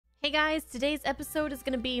Hey guys, today's episode is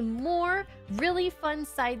going to be more really fun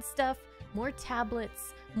side stuff, more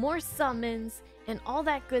tablets, more summons, and all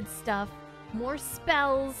that good stuff, more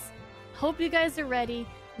spells. Hope you guys are ready.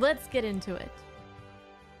 Let's get into it.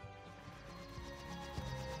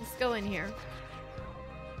 Let's go in here.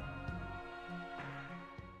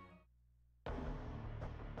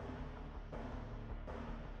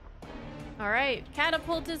 Alright,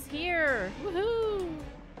 catapult is here! Woohoo!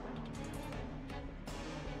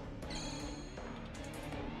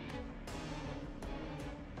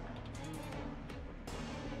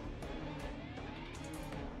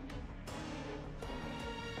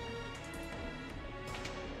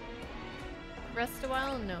 Rest a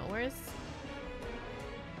while? No, where's...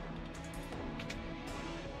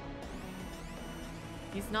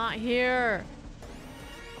 He's not here!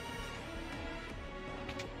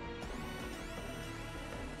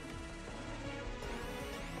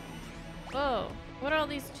 Whoa, what are all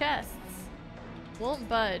these chests? Won't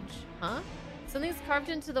budge, huh? Something's carved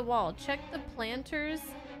into the wall. Check the planters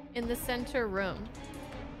in the center room.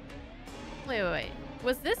 Wait.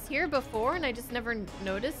 Was this here before and I just never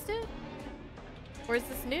noticed it? Or is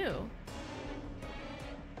this new?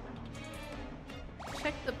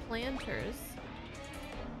 Check the planters.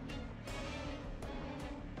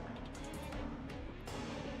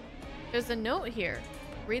 There's a note here.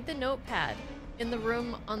 Read the notepad in the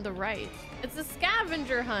room on the right. It's a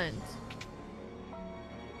scavenger hunt.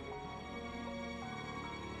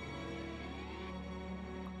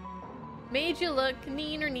 Made you look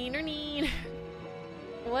neen.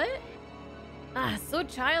 What? Ah, so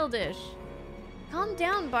childish. Calm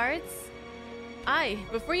down, Barts. Aye,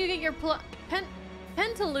 before you get your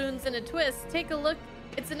pentaloons in a twist, take a look.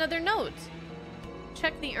 It's another note.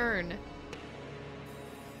 Check the urn.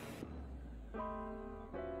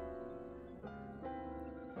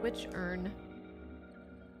 Which urn?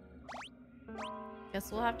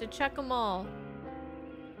 Guess we'll have to check them all.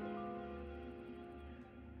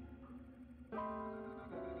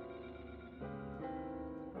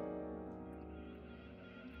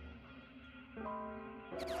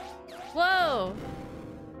 Whoa!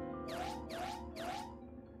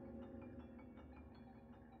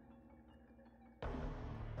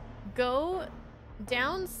 Go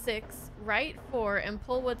down 6, right 4, and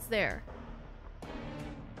pull what's there.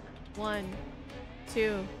 1,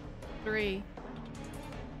 2, 3,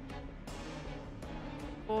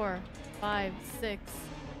 4, 5, 6.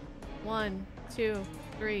 1, 2,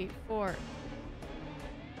 3, 4.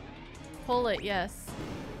 Pull it, yes.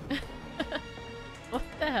 What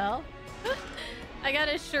the hell? I got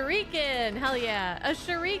a shuriken! Hell yeah! A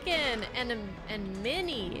shuriken and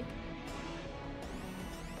mini.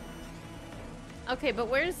 Okay, but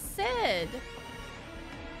where's Sid?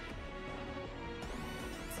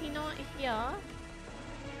 Is he not here?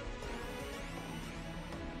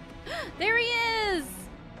 There he is!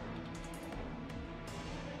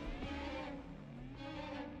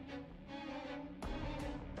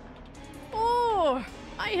 Oh!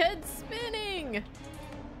 My head's spinning!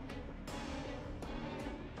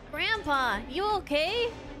 Grandpa, you okay?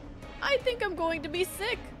 I think I'm going to be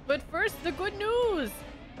sick, but first the good news!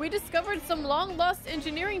 We discovered some long-lost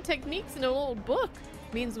engineering techniques in an old book.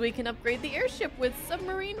 Means we can upgrade the airship with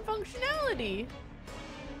submarine functionality.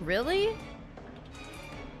 Really?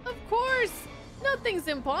 Of course! Nothing's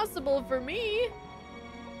impossible for me!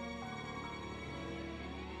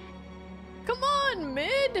 Come on,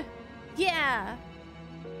 Mid! Yeah!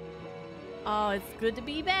 Oh, it's good to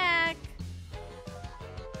be back!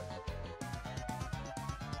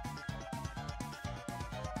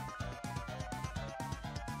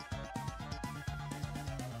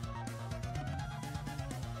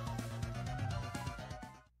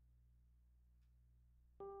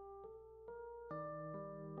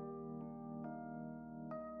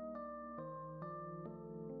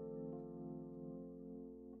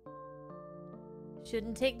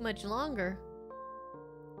 Shouldn't take much longer.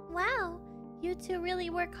 Wow, you two really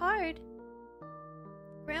work hard.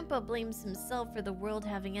 Grandpa blames himself for the world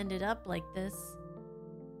having ended up like this.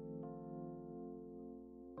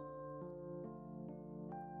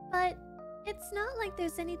 But it's not like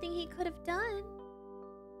there's anything he could have done.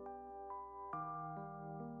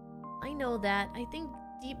 I know that. I think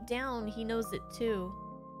deep down he knows it too.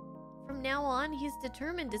 From now on, he's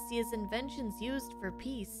determined to see his inventions used for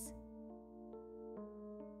peace.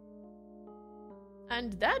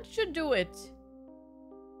 And that should do it.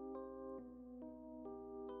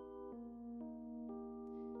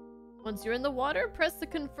 Once you're in the water, press the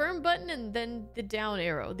confirm button and then the down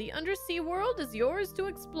arrow. The undersea world is yours to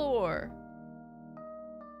explore.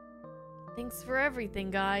 Thanks for everything,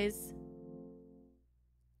 guys.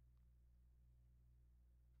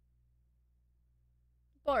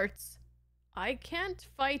 Bart's. I can't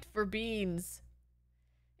fight for beans.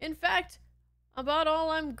 In fact, about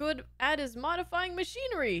all I'm good at is modifying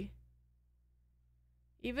machinery.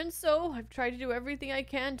 Even so, I've tried to do everything I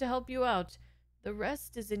can to help you out. The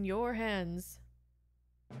rest is in your hands.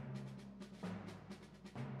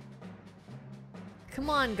 Come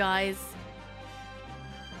on, guys.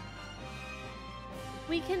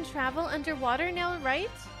 We can travel underwater now, right?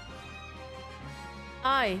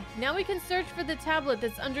 Aye, now we can search for the tablet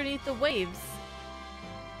that's underneath the waves.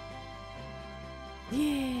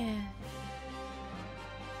 Yeah.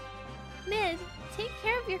 Mid, take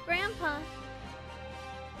care of your grandpa.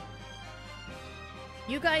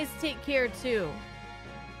 You guys take care too.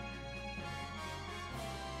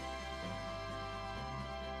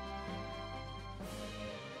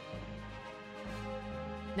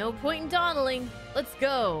 No point in dawdling. Let's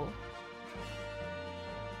go.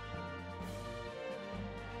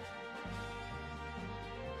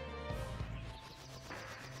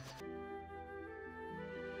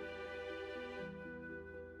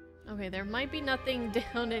 Okay, there might be nothing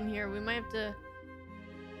down in here. We might have to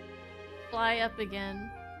fly up again.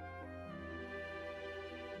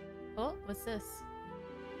 Oh, what's this?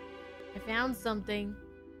 I found something.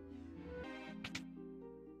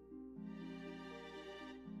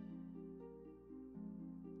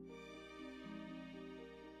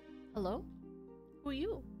 Hello? Who are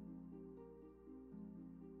you?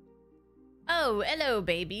 Oh, hello,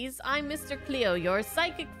 babies. I'm Mr. Cleo, your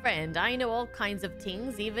psychic friend. I know all kinds of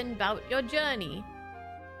things, even about your journey.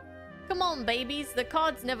 Come on, babies. The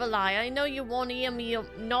cards never lie. I know you want to hear me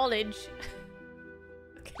knowledge.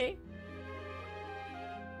 Okay.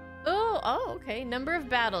 Oh, okay. Number of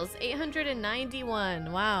battles,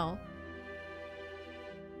 891. Wow.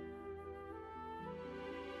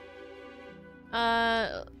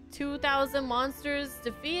 2,000 monsters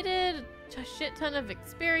defeated. A shit ton of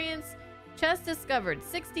experience. Chest discovered,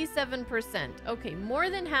 67%. Okay, more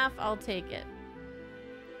than half, I'll take it.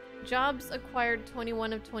 Jobs acquired,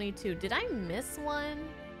 21 of 22. Did I miss one?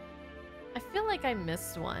 I feel like I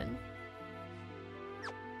missed one.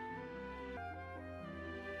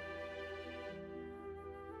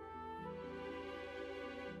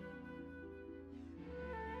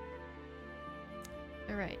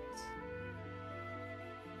 All right.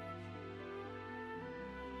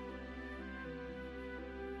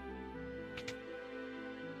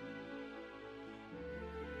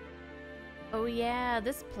 Oh yeah,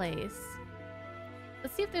 this place.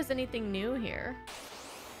 Let's see if there's anything new here.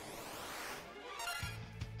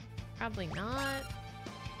 Probably not.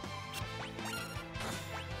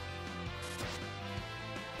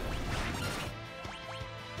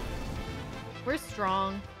 We're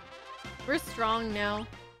strong. We're strong now.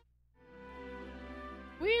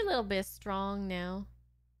 We're a little bit strong now.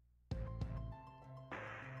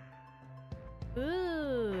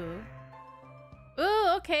 Ooh. Ooh,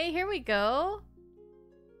 okay, here we go.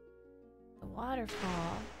 The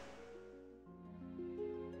waterfall.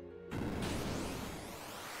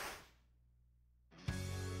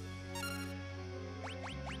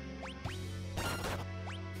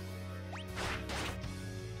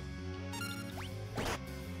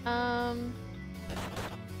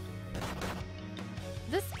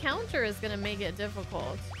 This counter is gonna make it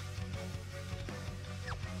difficult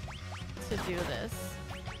to do this.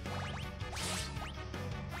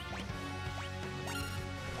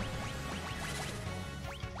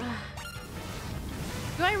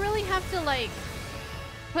 Do I really have to, like,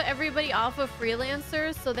 put everybody off of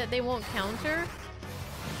freelancers so that they won't counter?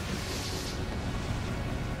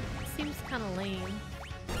 Seems kind of lame.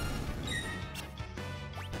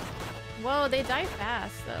 Whoa, they die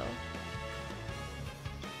fast, though.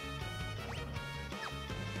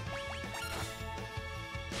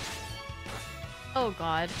 Oh,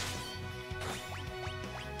 God.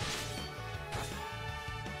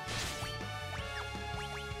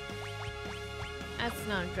 That's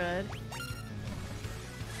not good.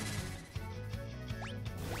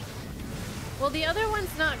 Well, the other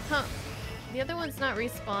one's not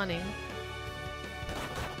respawning.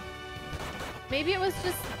 Maybe it was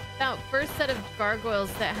just that first set of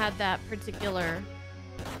gargoyles that had that particular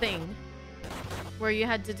thing where you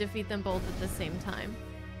had to defeat them both at the same time.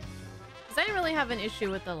 Because I didn't really have an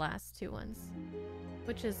issue with the last two ones,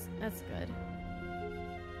 that's good.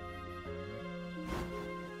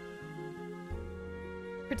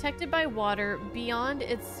 Protected by water, beyond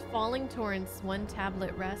its falling torrents, one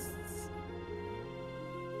tablet rests.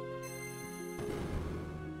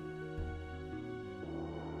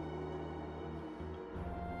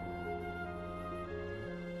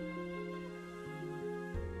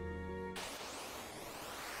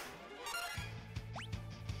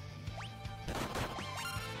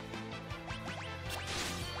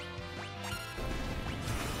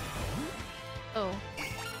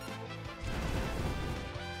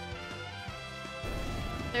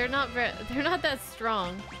 They're not that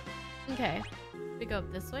strong. Okay. We go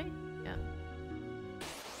up this way? Yeah.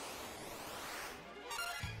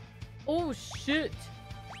 Oh shit!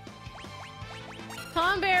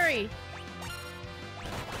 Tomberry!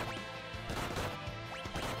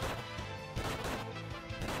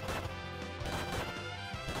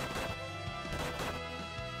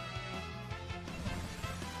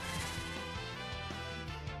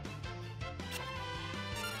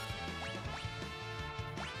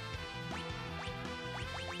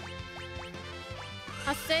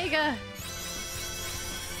 Sega.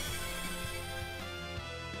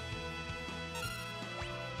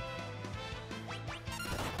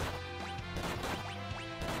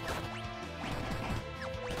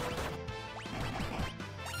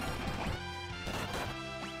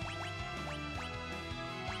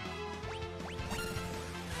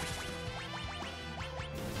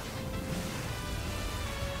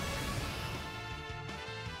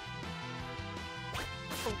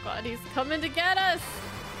 Oh god, he's coming to get us!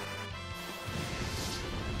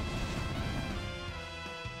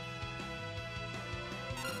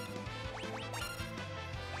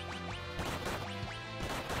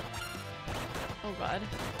 Oh god.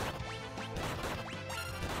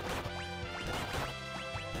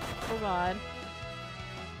 Oh god.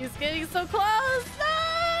 He's getting so close! No!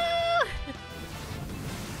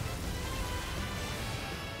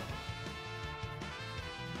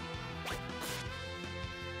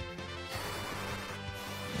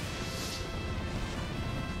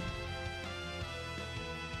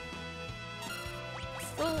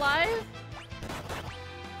 Still alive?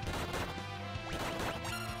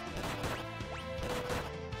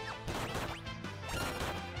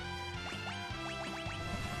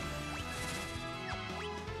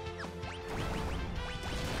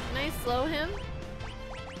 Slow him.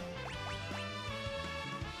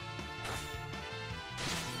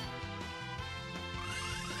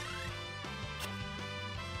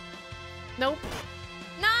 Nope.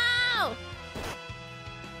 No!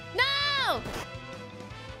 No!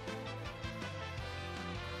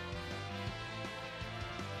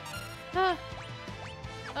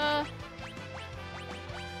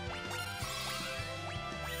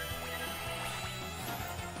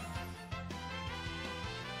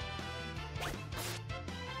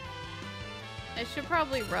 I should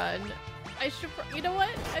probably run. You know what?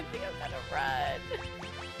 I think I'm gonna run.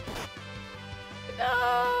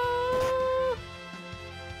 No!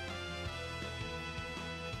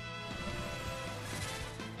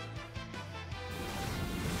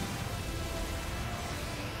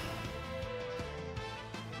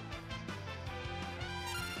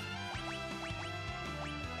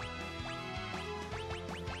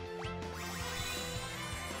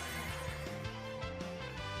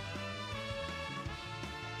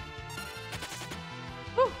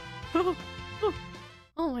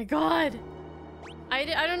 Oh my god. I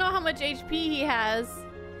don't know how much HP he has.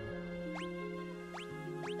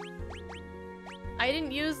 I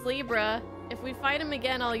didn't use Libra. If we fight him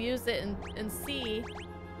again, I'll use it and see.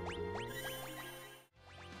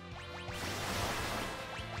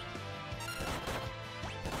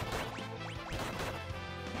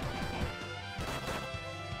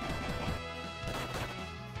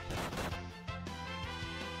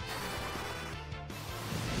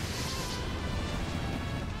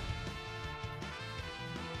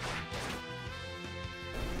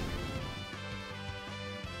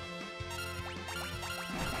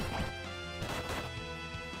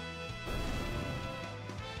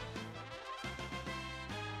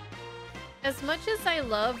 As much as I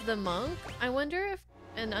love the monk, I wonder if,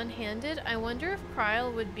 and unhanded, I wonder if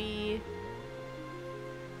Kryle would be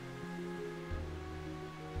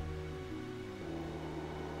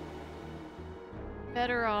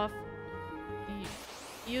better off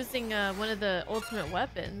using one of the ultimate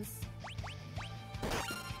weapons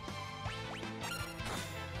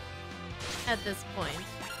at this point.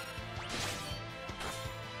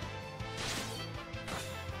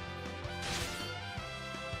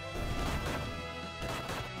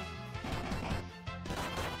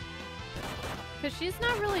 Because she's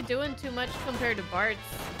not really doing too much compared to Bart's.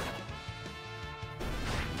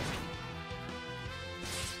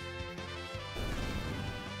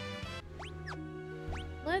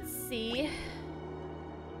 Let's see.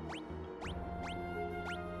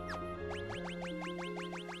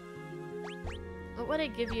 What would I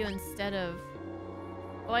give you instead of...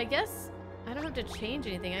 Well, I guess I don't have to change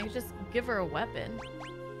anything. I could just give her a weapon.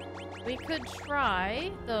 We could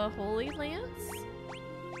try the Holy Lance.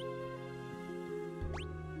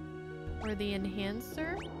 Or the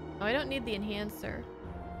Enhancer? Oh, I don't need the Enhancer.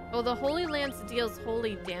 Oh, the Holy Lance deals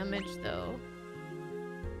holy damage, though.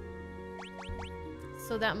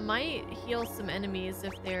 So that might heal some enemies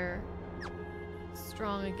if they're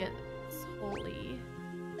strong against holy.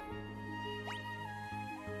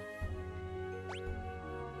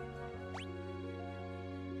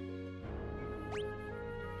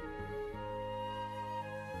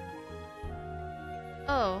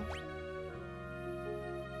 Oh.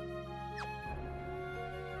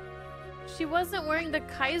 She wasn't wearing the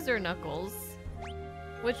Kaiser knuckles,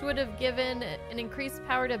 which would have given an increased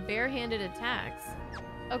power to barehanded attacks.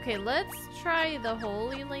 Okay, let's try the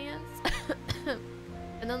Holy Lance.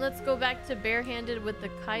 And then let's go back to barehanded with the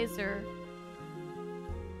Kaiser.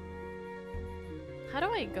 How do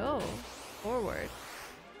I go forward?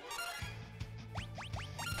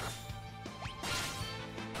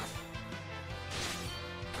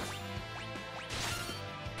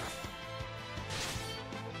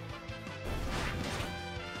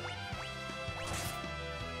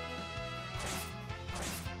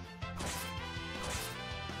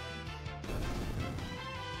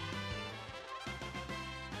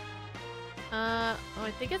 Oh,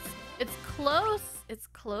 I think it's close. It's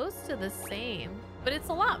close to the same, but it's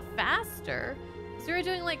a lot faster. So we were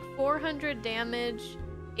doing like 400 damage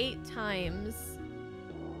 8 times.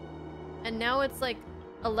 And now it's like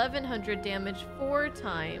 1100 damage 4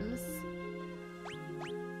 times.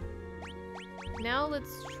 Now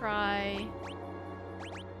let's try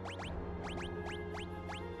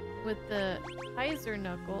with the Kaiser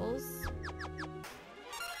knuckles.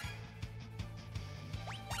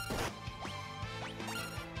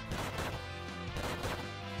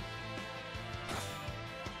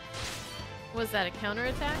 Was that a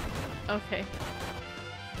counterattack? Okay.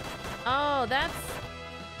 Oh, that's...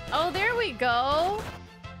 Oh, there we go!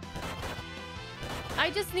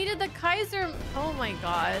 I just needed the Kaiser... Oh my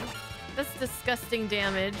god. That's disgusting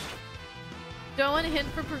damage. Do I want a hint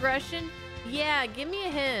for progression? Yeah, give me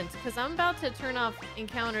a hint, because I'm about to turn off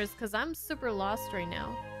encounters, because I'm super lost right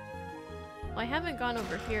now. Well, I haven't gone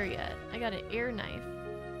over here yet. I got an air knife.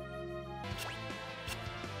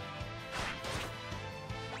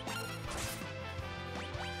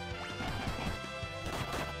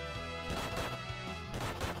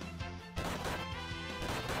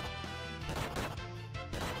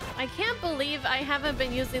 I can't believe I haven't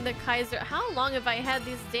been using the Kaiser. How long have I had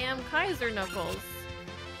these damn Kaiser knuckles?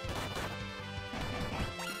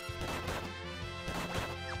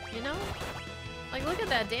 You know? Like, look at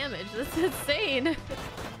that damage. That's insane.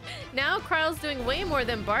 Now Kryle's doing way more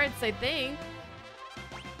than Bart's, I think.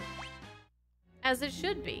 As it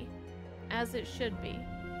should be. As it should be.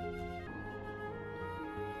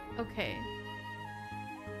 Okay.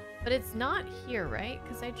 But it's not here, right?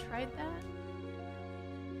 Because I tried that.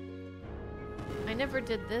 I never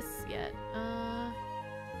did this yet.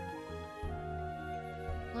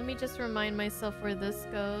 Let me just remind myself where this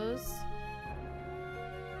goes.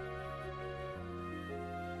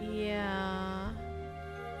 Yeah.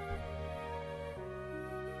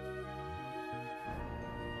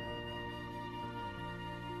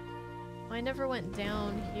 I never went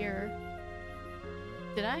down here.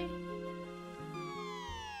 Did I?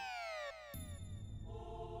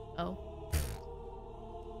 Oh.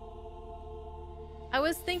 I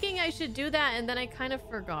was thinking I should do that and then I kind of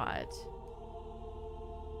forgot.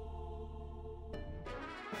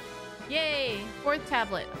 Yay! 4th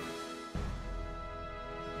tablet.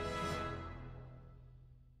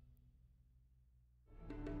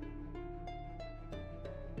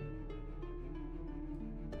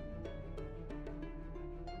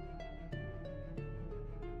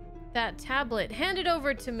 That tablet, hand it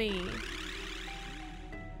over to me.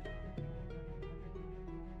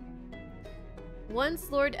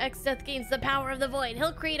 Once Lord Exdeath gains the power of the void,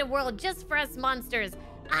 he'll create a world just for us monsters.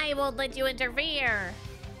 I won't let you interfere.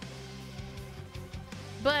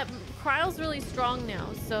 But Kryle's really strong now,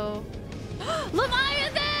 so...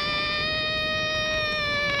 Leviathan!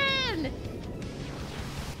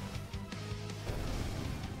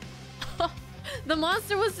 The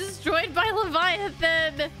monster was destroyed by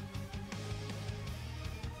Leviathan!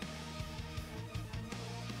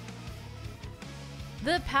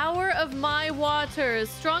 The power of my waters,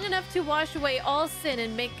 strong enough to wash away all sin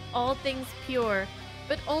and make all things pure.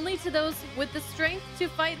 But only to those with the strength to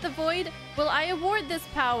fight the void will I award this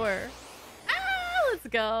power. Ah, let's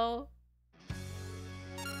go.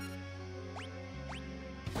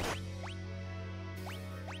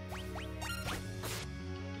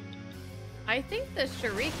 I think the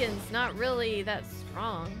shuriken's not really that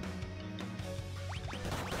strong.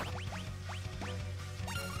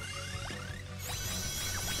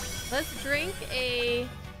 Let's drink a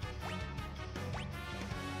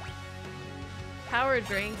power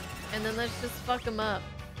drink and then let's just fuck him up.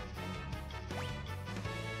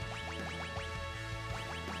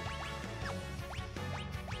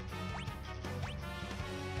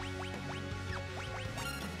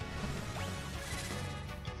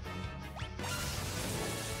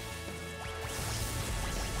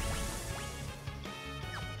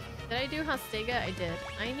 Did I do Hostega? I did.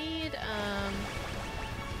 I need,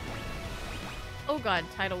 oh god,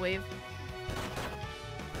 tidal wave.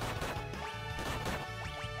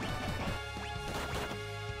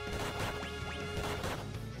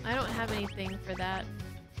 I don't have anything for that.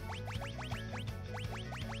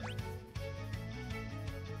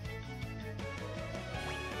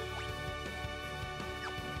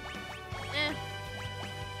 Eh.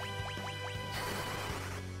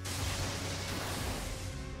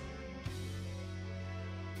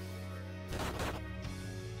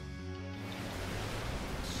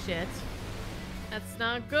 Shit. That's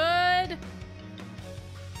not good.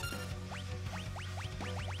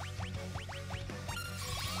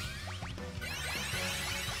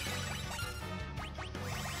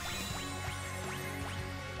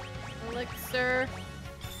 Elixir.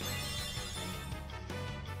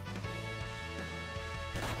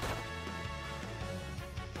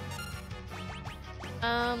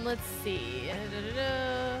 Let's see.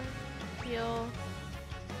 Heal.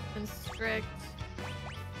 Constrict.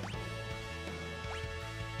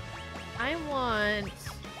 I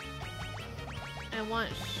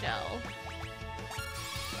want shell.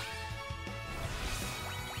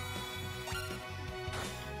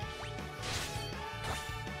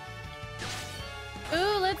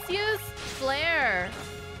 Ooh, let's use flare.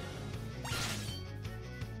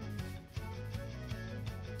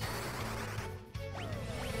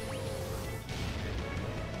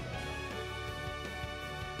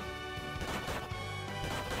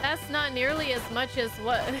 That's not nearly as much as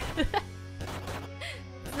what...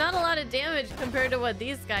 It's not a lot of damage compared to what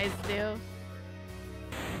these guys do.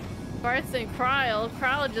 Bart's and Kryle.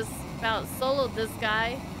 Kryle just about soloed this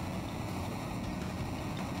guy.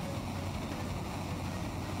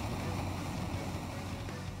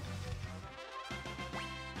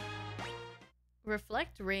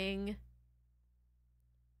 Reflect ring.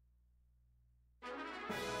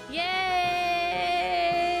 Yay!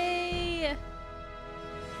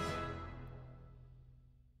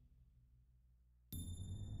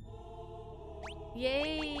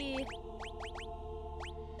 Yay!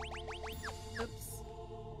 Oops.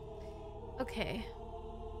 Okay.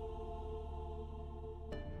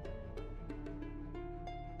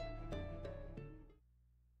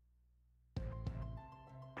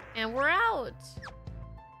 And we're out!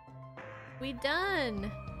 We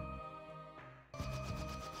done!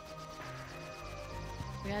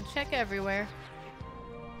 We gotta check everywhere.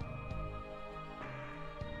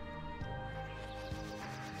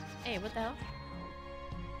 Hey, what the hell?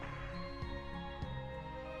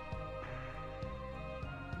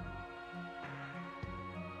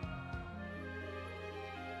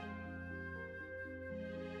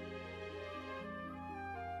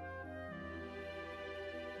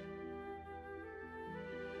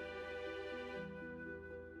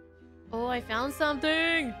 Oh, I found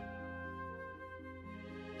something!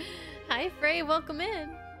 Hi, Frey, welcome in!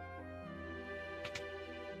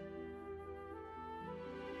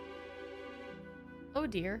 Oh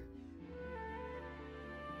dear.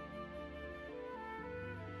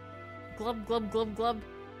 Glub, glub, glub, glub.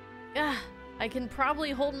 Ah, I can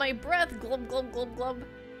probably hold my breath, glub, glub, glub, glub,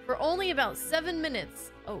 for only about 7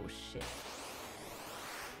 minutes. Oh shit.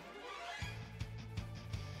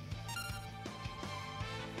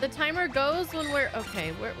 The timer goes when we're...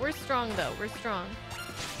 Okay, we're strong though. We're strong.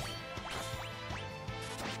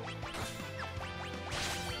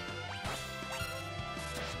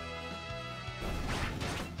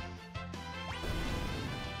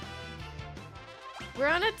 We're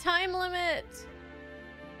on a time limit!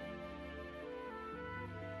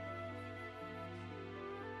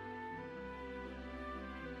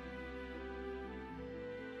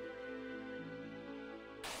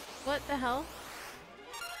 What the hell?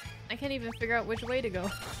 I can't even figure out which way to go.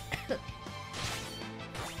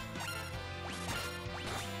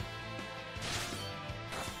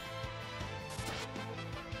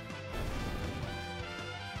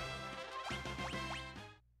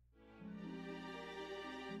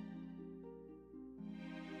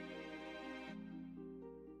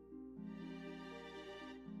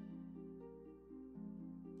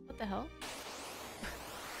 What the hell?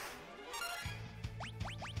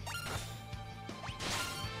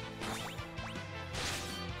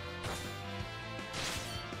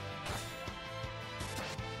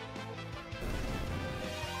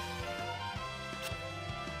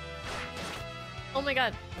 Oh my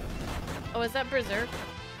god. Oh, is that Berserk?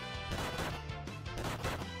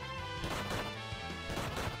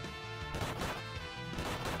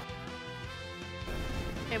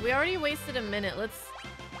 Okay, we already wasted a minute.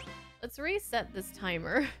 Let's reset this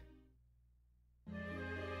timer.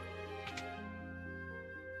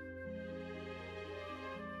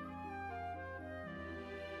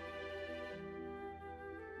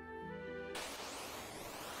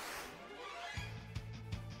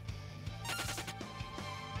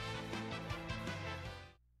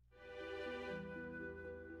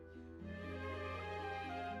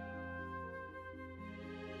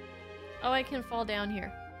 Oh, I can fall down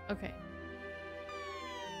here. Okay.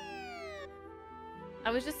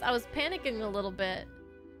 I was panicking a little bit.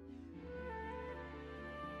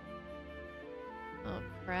 Oh,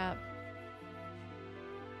 crap.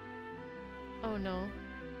 Oh, no.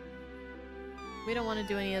 We don't want to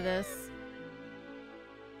do any of this.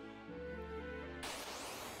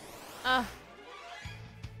 Ah.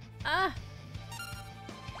 Ah.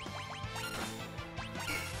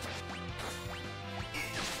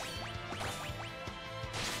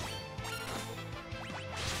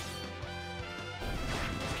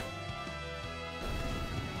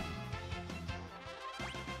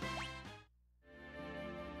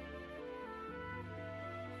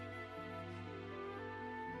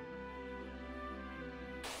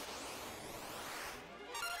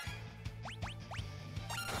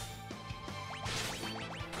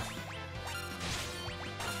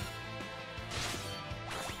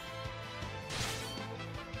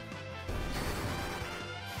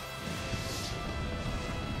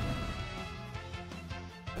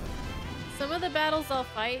 Some of the battles I'll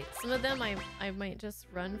fight, some of them I might just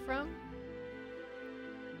run from.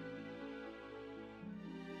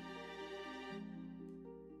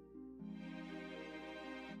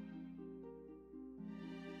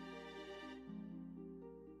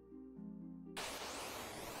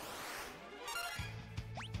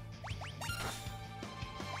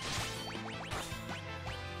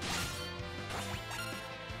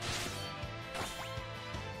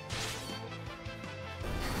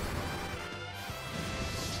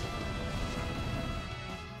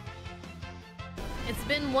 It's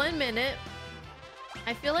been 1 minute.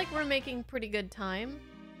 I feel like we're making pretty good time.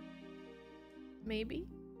 Maybe?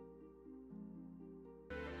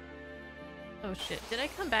 Oh shit, did I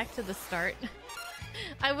come back to the start?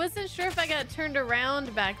 I wasn't sure if I got turned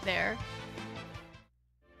around back there.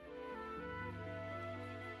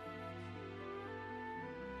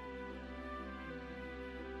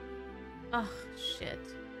 Oh shit.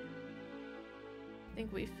 I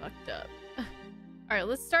think we fucked up. Alright,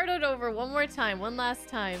 let's start it over one more time. One last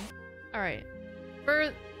time. Alright.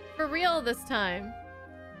 For real this time.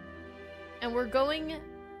 And we're going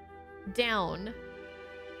down.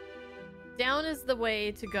 Down is the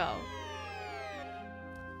way to go.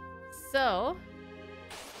 So,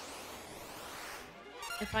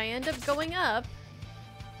 if I end up going up,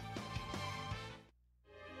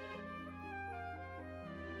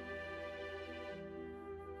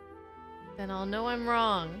 then I'll know I'm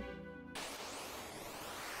wrong.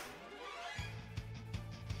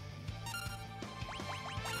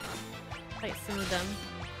 Fight some of them.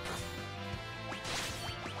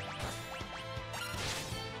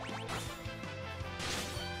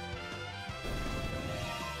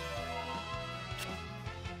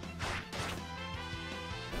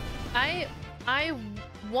 I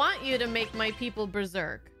want you to make my people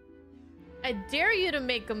berserk. I dare you to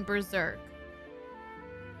make them berserk.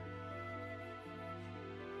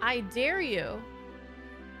 I dare you.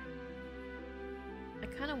 I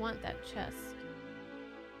kind of want that chest.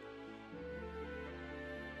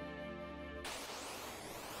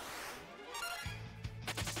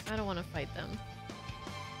 I don't want to fight them.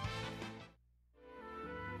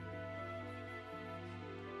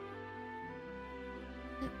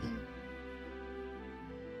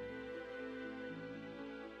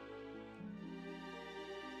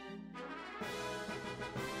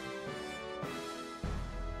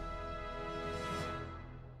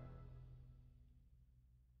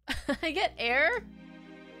 I get air?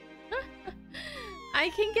 I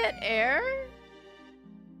can get air?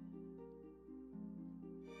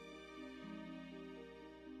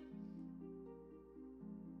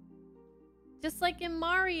 Just like in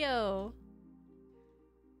Mario.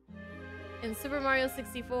 In Super Mario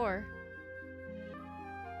 64.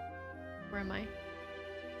 Where am I?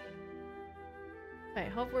 Okay,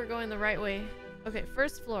 hope we're going the right way. Okay,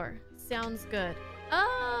 first floor. Sounds good.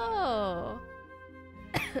 Oh!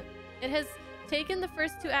 It has taken the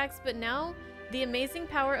first 2 acts, but now the amazing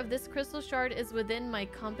power of this crystal shard is within my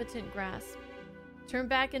competent grasp. Turn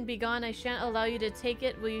back and be gone. I shan't allow you to take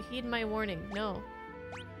it. Will you heed my warning? No.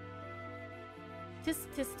 Tisk,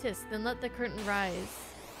 tisk, tisk. Then let the curtain rise.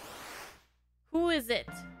 Who is it?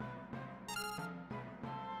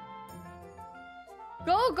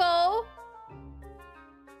 Go, go!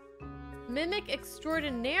 Mimic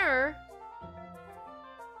extraordinaire?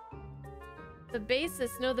 The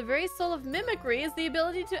basis, no, the very soul of mimicry is the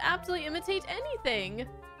ability to aptly imitate anything,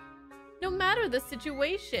 no matter the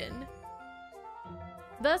situation.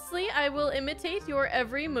 Thusly, I will imitate your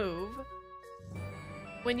every move.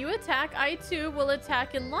 When you attack, I too will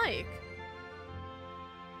attack in like.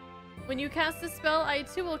 When you cast a spell, I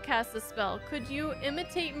too will cast a spell. Could you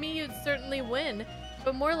imitate me, you'd certainly win.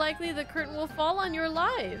 But more likely the curtain will fall on your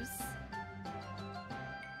lives.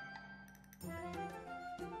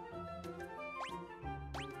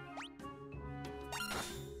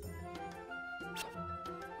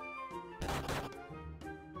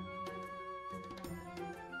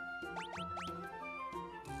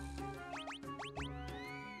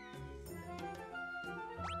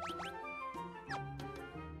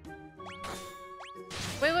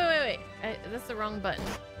 Wait. That's the wrong button.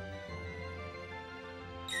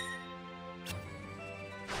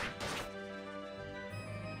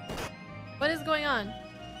 What is going on?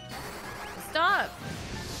 Stop!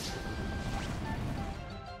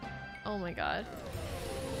 Oh my god.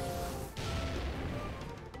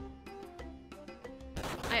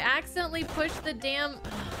 I accidentally pushed the damn...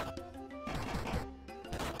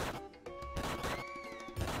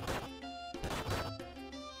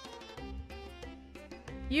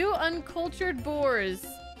 You uncultured boors.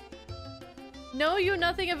 Know you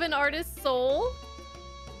nothing of an artist's soul?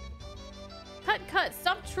 Cut.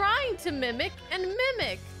 Stop trying to mimic and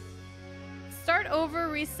mimic. Start over,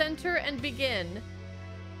 recenter, and begin.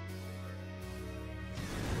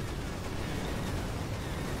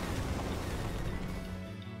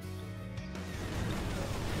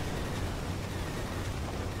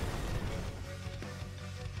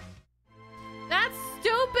 That's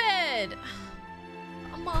stupid!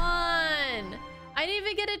 Come on! I didn't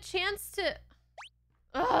even get a chance to...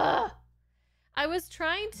 Ugh! I was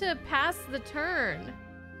trying to pass the turn.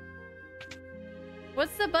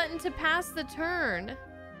 What's the button to pass the turn?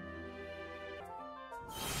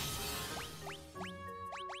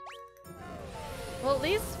 Well, at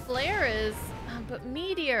least flare is... but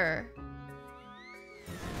meteor...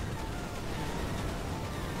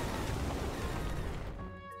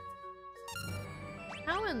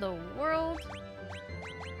 How in the world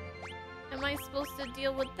am I supposed to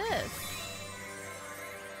deal with this?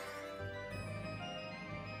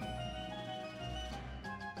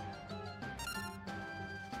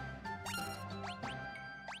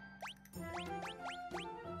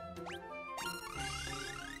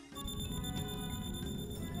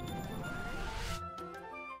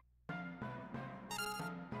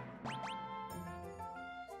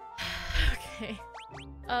 Okay.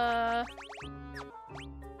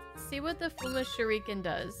 See what the Fuma Shuriken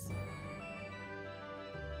does.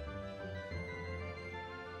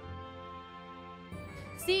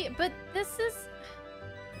 See, but this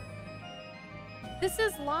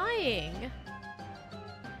is lying.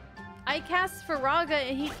 I cast Faraga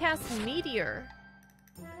and he casts Meteor.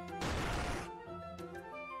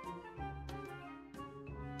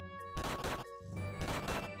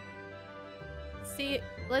 See,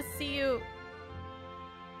 let's see you.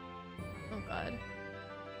 Oh god.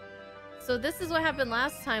 So this is what happened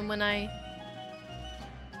last time when I...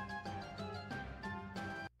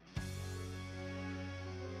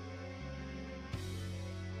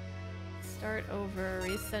 Start over,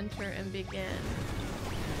 recenter, and begin.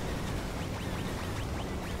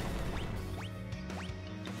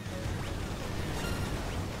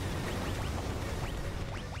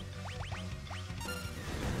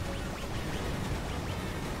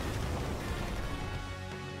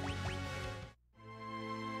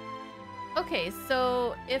 Okay,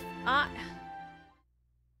 so if I...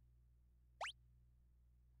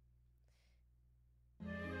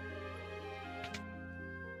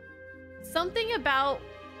 Something about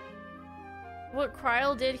what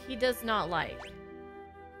Kryl did he does not like.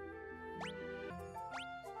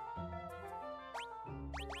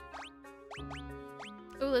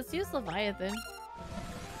 Ooh, let's use Leviathan.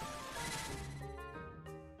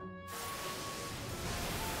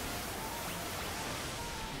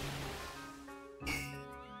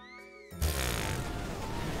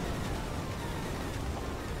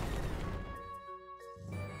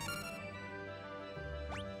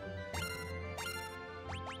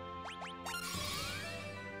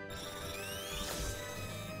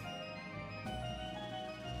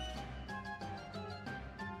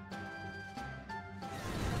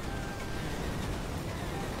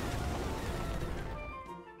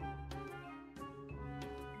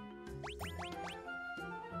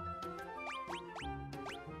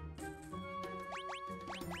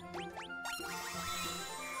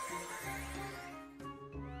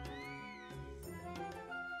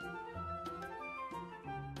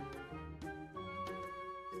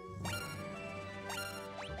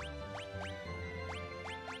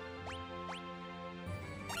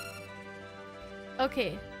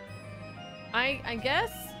 Okay, I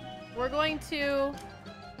guess we're going to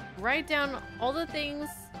write down all the things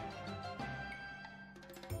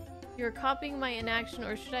You're copying my inaction,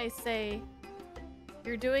 or should I say,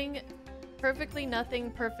 you're doing perfectly nothing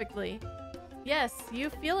perfectly. Yes, you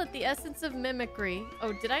feel it, the essence of mimicry.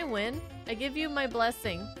 Oh, did I win? I give you my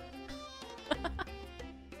blessing.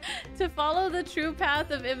 To follow the true path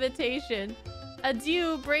of imitation.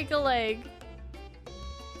 Adieu, break a leg.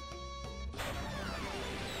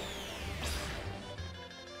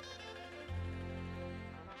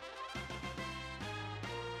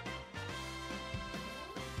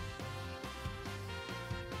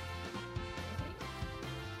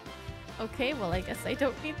 Okay, well, I guess I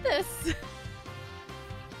don't need this.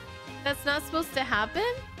 That's not supposed to happen?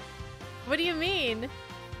 What do you mean?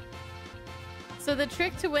 So the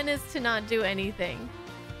trick to win is to not do anything.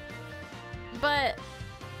 But...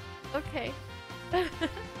 okay.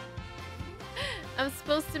 I'm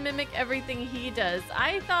supposed to mimic everything he does.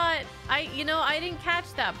 I thought... you know, I didn't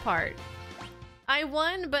catch that part. I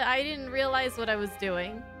won, but I didn't realize what I was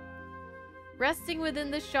doing. Resting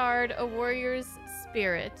within the shard, a warrior's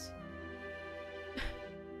spirit.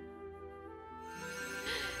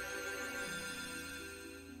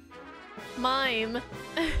 Mime.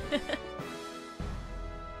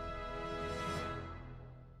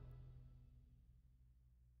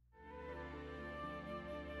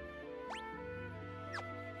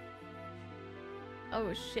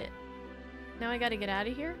 Oh shit. Now I gotta get out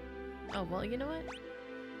of here? Oh well, you know what?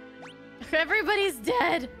 Everybody's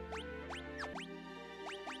dead!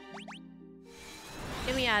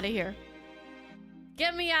 Get me out of here.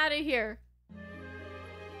 Get me out of here!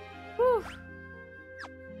 Whew.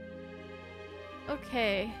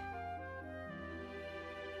 Okay.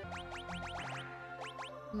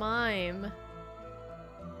 Mime.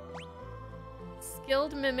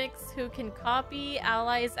 Skilled mimics who can copy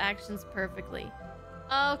allies' actions perfectly.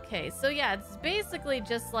 Okay, so yeah, it's basically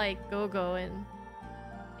just like Go-Go in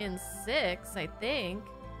 6, I think.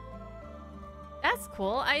 That's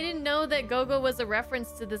cool. I didn't know that Go-Go was a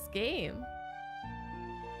reference to this game.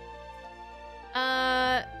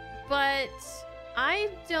 But I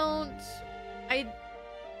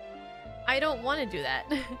don't want to do that.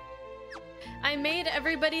 I made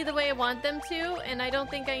everybody the way I want them to, and I don't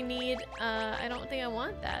think I need, I don't think I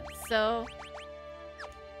want that. So,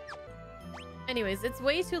 anyways, it's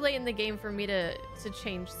way too late in the game for me to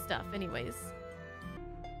change stuff anyways.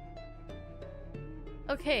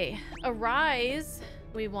 Okay, Arise,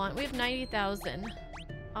 we have 90,000.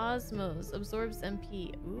 Osmos, absorbs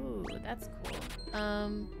MP. Ooh, that's cool.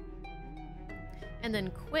 And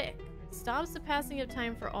then Quick. Stops the passing of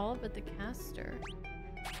time for all but the caster.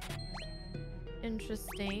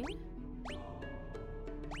 Interesting.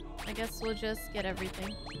 I guess we'll just get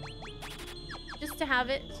everything. Just to have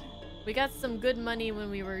it. We got some good money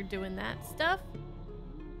when we were doing that stuff.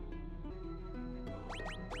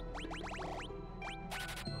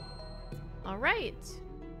 Alright.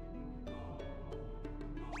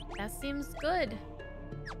 That seems good.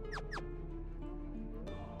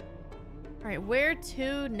 Alright, where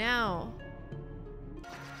to now?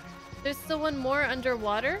 There's still one more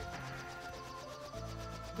underwater?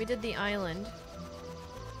 We did the island.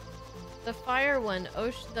 The fire one,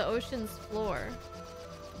 the ocean's floor.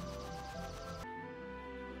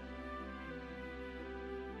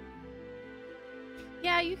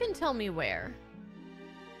 Yeah, you can tell me where.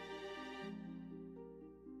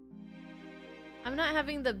 I'm not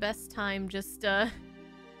having the best time just,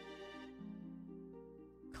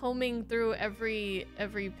 combing through every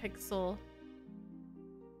pixel.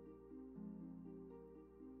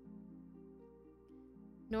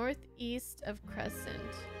 Northeast of Crescent.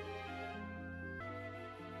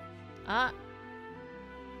 Ah,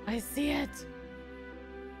 I see it.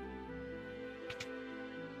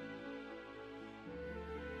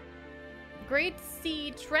 Great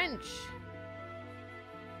Sea Trench.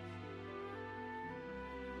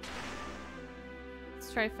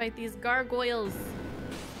 Let's try to fight these gargoyles.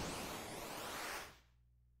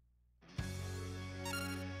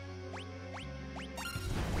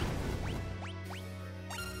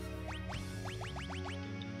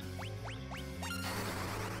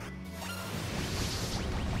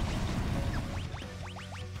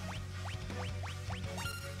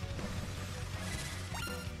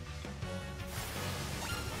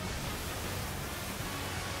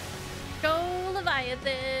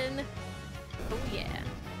 Leviathan. Oh yeah.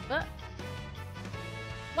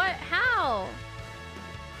 What? How?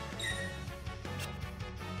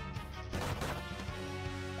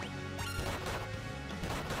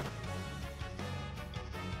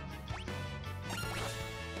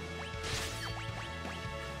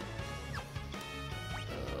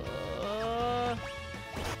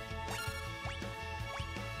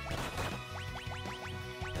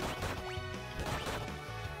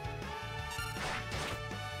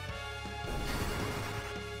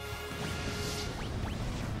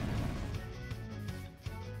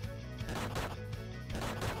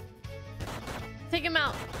 Take him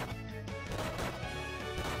out.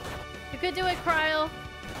 You could do it, Cryle.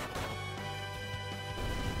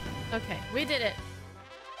 Okay, we did it.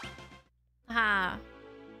 Ha.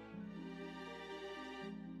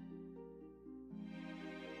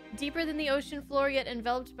 Deeper than the ocean floor, yet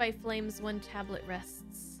enveloped by flames, one tablet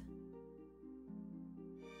rests.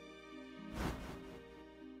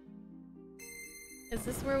 Is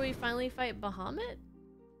this where we finally fight Bahamut?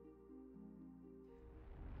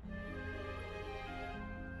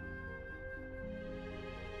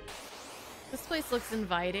 This place looks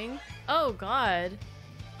inviting. Oh god.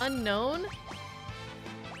 Unknown?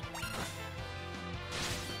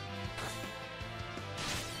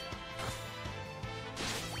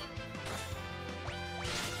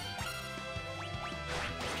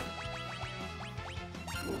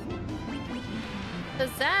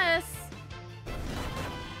 Possess?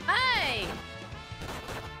 Hey!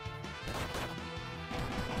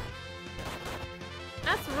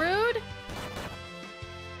 That's rude.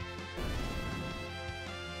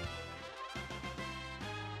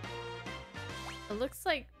 It looks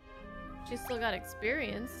like she still got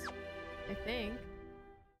experience, I think.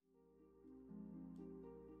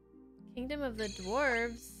 Kingdom of the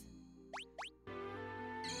Dwarves.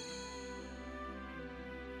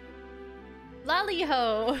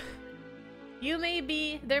 Lally-ho! There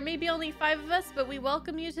may be only 5 of us, but we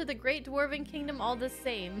welcome you to the Great Dwarven Kingdom all the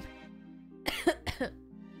same.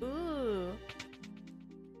 Ooh.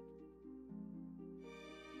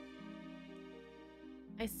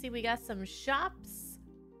 I see we got some shops.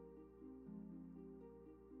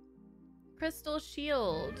 Crystal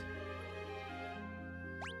shield.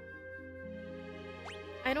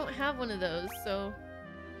 I don't have one of those, so...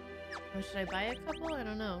 Or should I buy a couple? I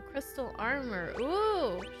don't know. Crystal armor.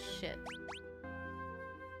 Ooh, shit.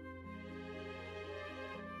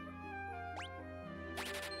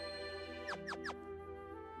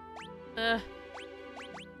 Ugh.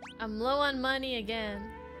 I'm low on money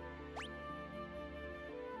again.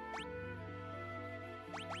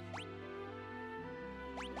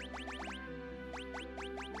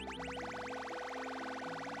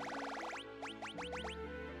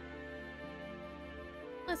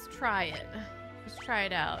 Let's try it. Let's try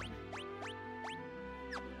it out.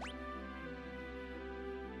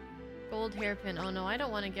 Gold hairpin. Oh no, I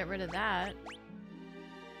don't want to get rid of that.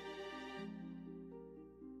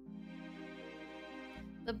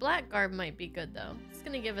 The black garb might be good though. It's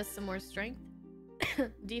gonna give us some more strength,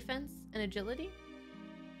 defense, and agility.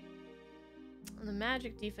 And the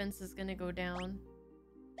magic defense is gonna go down.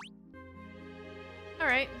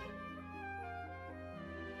 Alright.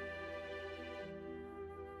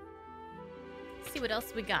 See what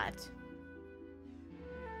else we got.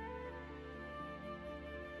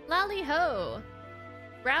 Lally-ho!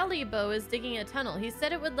 Rowley-bo is digging a tunnel. He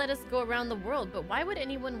said it would let us go around the world, but why would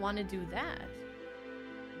anyone want to do that?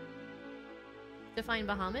 To find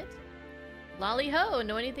Bahamut? Lally-ho!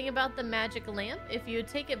 Know anything about the magic lamp? If you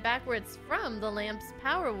take it back where it's from, the lamp's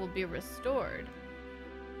power will be restored.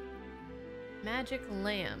 Magic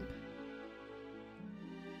lamp.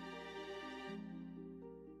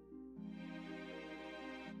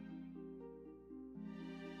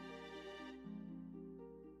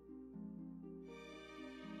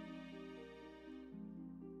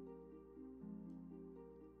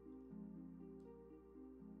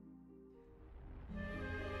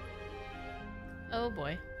 Oh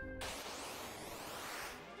boy.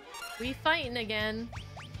 We fighting again.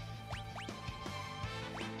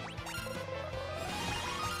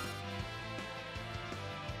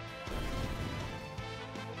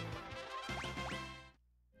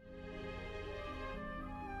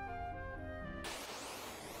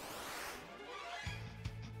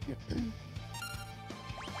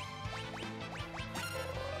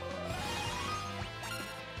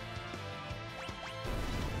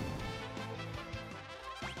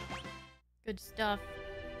 Good stuff.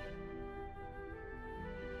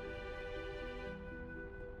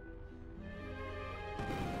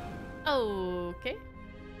 Okay.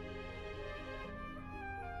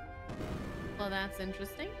 Well, that's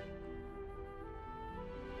interesting.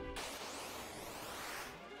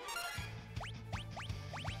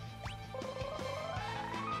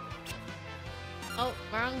 Oh,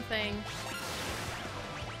 wrong thing.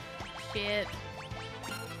 Shit.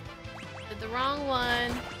 Did the wrong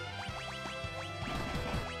one.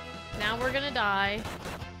 Now we're gonna die.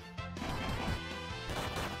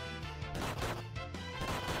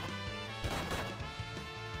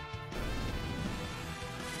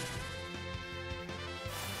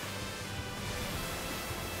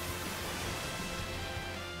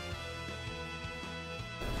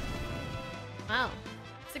 Wow.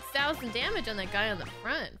 6,000 4,000 damage on that guy on the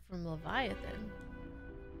front from Leviathan.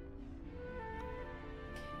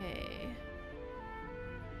 Okay.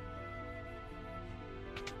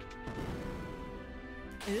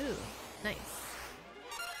 Ooh, nice.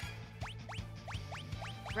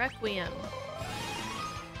 Requiem.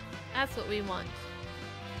 That's what we want.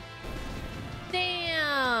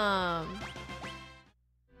 Damn!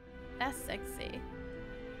 That's sexy.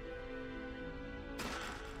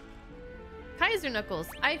 Kaiser Knuckles.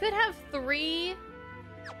 I could have 3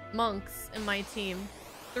 monks in my team.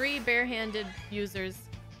 3 barehanded users.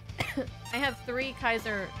 I have 3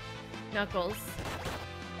 Kaiser Knuckles.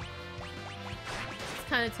 It's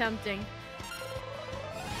kind of tempting.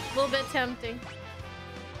 A little bit tempting.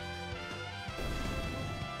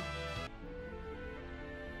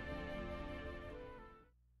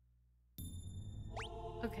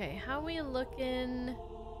 Okay, how we looking?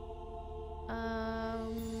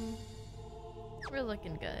 We're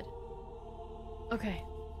looking good. Okay.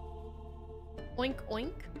 Oink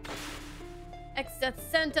oink.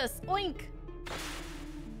 X-Death sent us. Oink!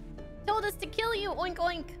 Told us to kill you. Oink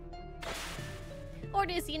oink.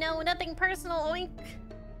 Orders, you know, nothing personal. Oink.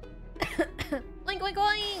 Oink oink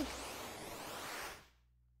oink.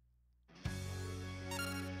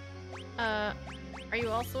 Are you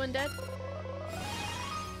also undead?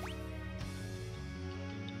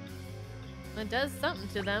 It does something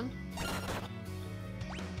to them.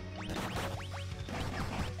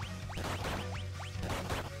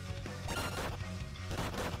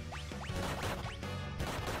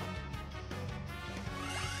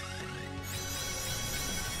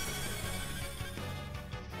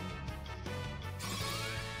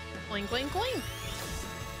 Boing, boing, boing.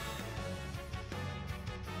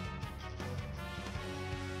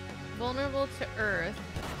 Vulnerable to earth.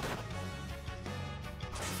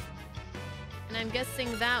 And I'm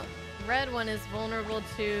guessing that red one is vulnerable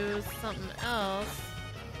to something else.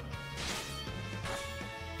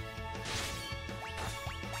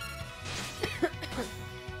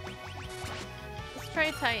 Let's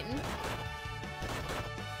try Titan.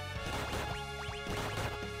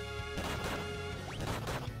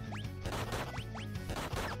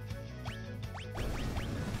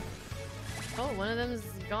 Oh, one of them's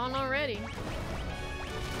gone already.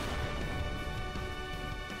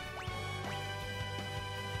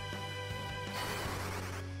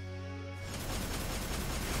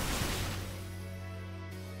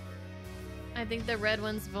 I think the red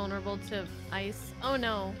one's vulnerable to ice. Oh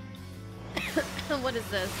no. What is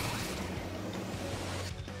this?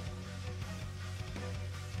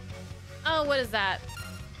 Oh, what is that?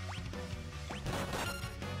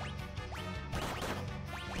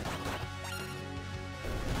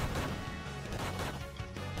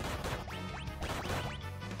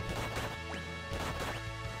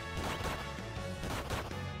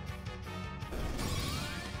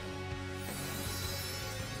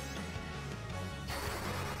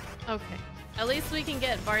 Okay. At least we can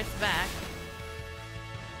get Bart's back.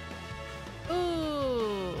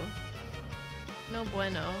 Ooh. No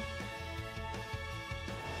bueno.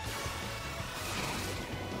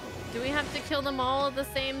 Do we have to kill them all at the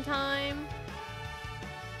same time?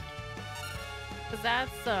 Because that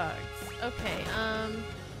sucks. Okay,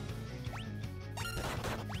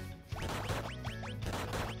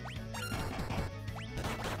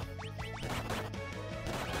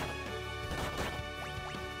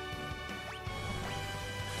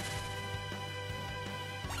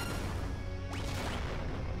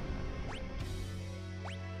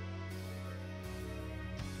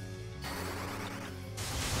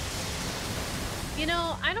 you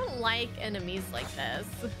know, I don't like enemies like this.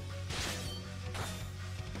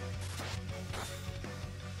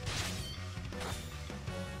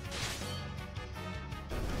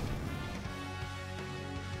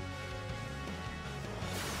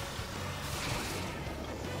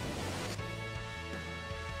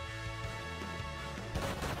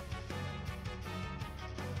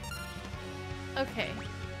 Okay.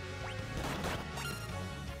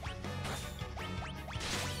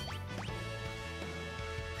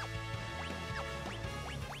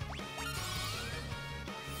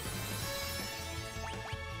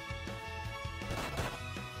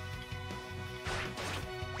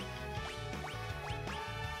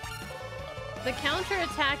 The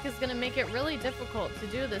counter-attack is gonna make it really difficult to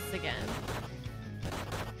do this again.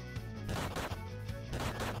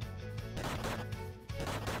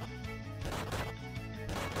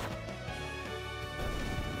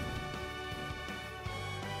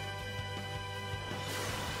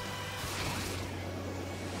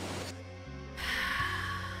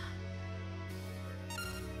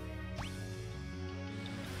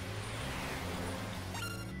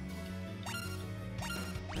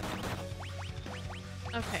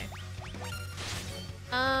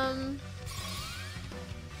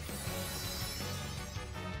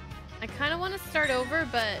 I kind of want to start over,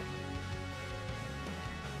 but...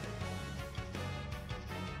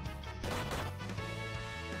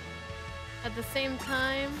 at the same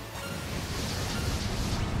time...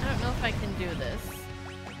 I don't know if I can do this.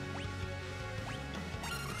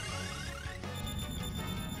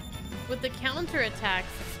 With the counterattacks,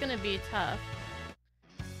 it's gonna be tough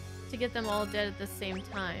to get them all dead at the same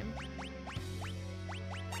time.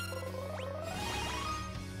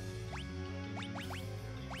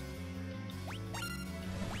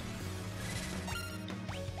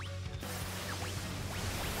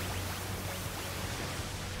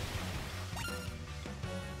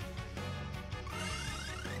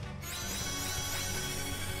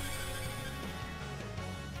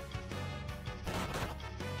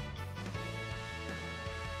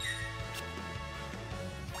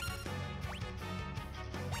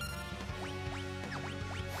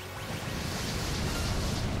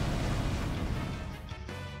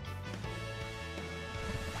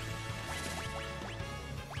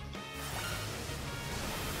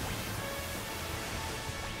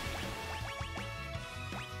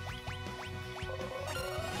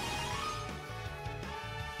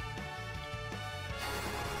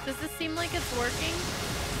 Does this seem like it's working?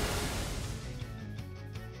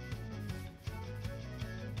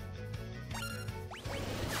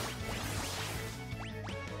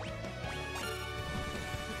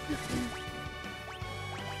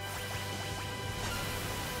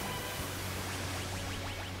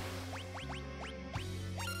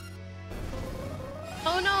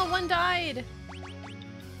 Oh no, one died!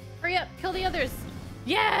 Hurry up, kill the others!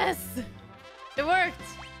 Yes! It worked!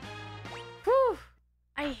 Whew!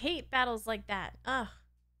 I hate battles like that. Ugh.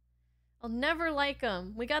 I'll never like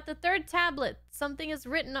them. We got the third tablet. Something is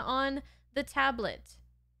written on the tablet.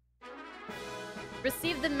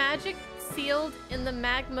 Receive the magic sealed in the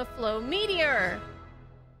magma flow meteor.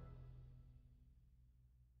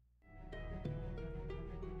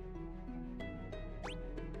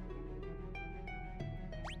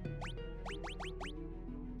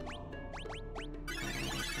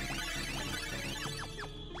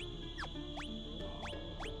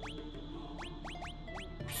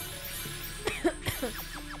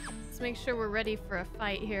 Let's make sure we're ready for a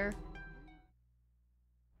fight here.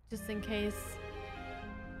 Just in case.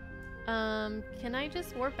 Can I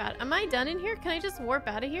just warp out? Am I done in here? Can I just warp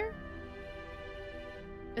out of here?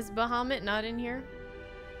 Is Bahamut not in here?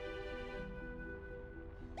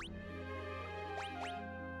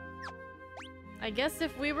 I guess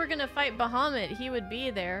if we were gonna fight Bahamut, he would be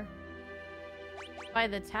there. By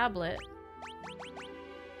the tablet.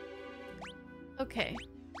 Okay.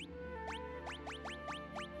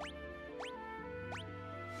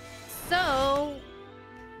 So,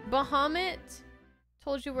 Bahamut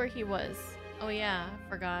told you where he was. Oh yeah, I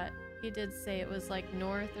forgot. He did say it was like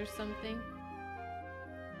north or something.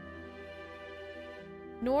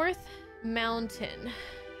 North Mountain.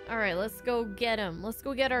 Alright, let's go get him. Let's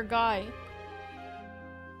go get our guy.